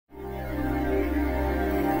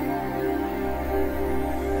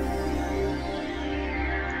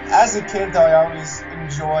As a kid, though, I always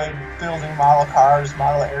enjoyed building model cars,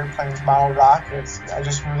 model airplanes, model rockets. I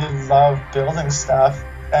just really love building stuff.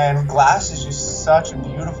 And glass is just such a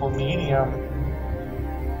beautiful medium.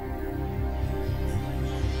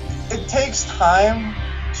 It takes time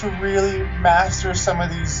to really master some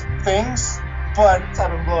of these things, but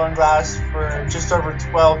I've been blowing glass for just over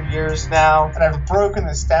 12 years now, and I've broken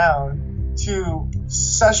this down to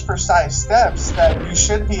such precise steps that you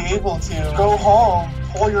should be able to go home,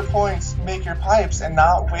 pull your points, make your pipes, and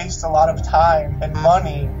not waste a lot of time and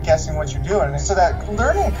money guessing what you're doing. And so that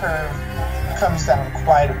learning curve comes down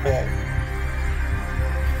quite a bit.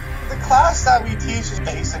 The class that we teach is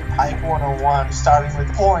basic pipe 101, starting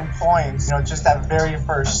with pulling points, just that very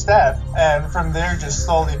first step. And from there, just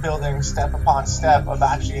slowly building step upon step of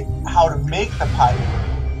actually how to make the pipe.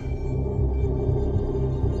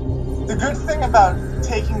 The good thing about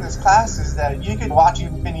taking this class is that you can watch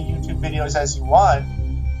as many YouTube videos as you want,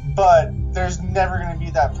 but there's never going to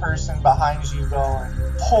be that person behind you going,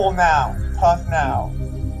 pull now, puff now,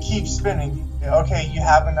 keep spinning. Okay, you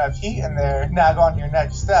have enough heat in there, now go on to your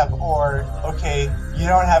next step. Or, okay, you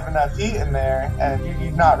don't have enough heat in there and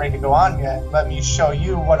you're not ready to go on yet. Let me show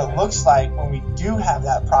you what it looks like when we do have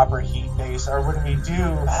that proper heat base, or when we do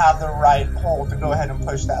have the right pull to go ahead and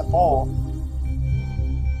push that bowl.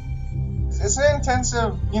 It's an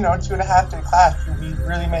intensive, 2.5-day class. We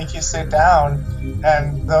really make you sit down,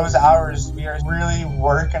 and those hours we are really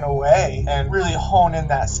working away and really hone in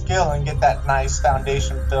that skill and get that nice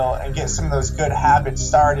foundation built and get some of those good habits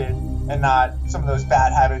started and not some of those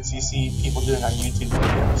bad habits you see people doing on YouTube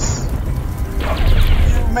videos.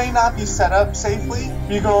 You may not be set up safely.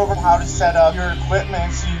 You go over how to set up your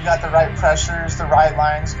equipment so you got the right pressures, the right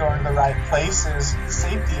lines going to the right places.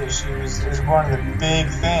 Safety issues is one of the big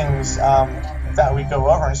things that we go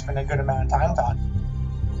over and spend a good amount of time on.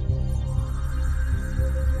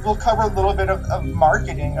 We'll cover a little bit of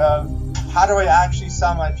marketing, of how do I actually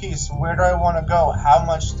sell my piece? Where do I want to go? How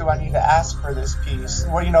much do I need to ask for this piece?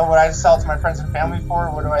 What I sell it to my friends and family for?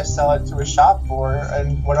 What do I sell it to a shop for?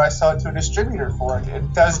 And what do I sell it to a distributor for?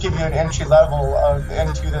 It does give you an entry level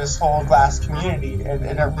into this whole glass community.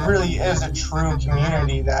 And it really is a true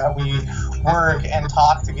community that we work and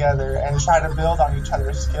talk together and try to build on each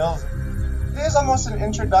other's skills. It is almost an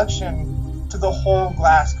introduction to the whole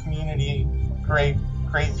glass community. Great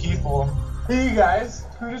people. Hey, you guys.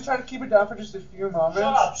 Can we just try to keep it down for just a few moments?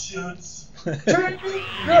 Shut up, Schutz. Good.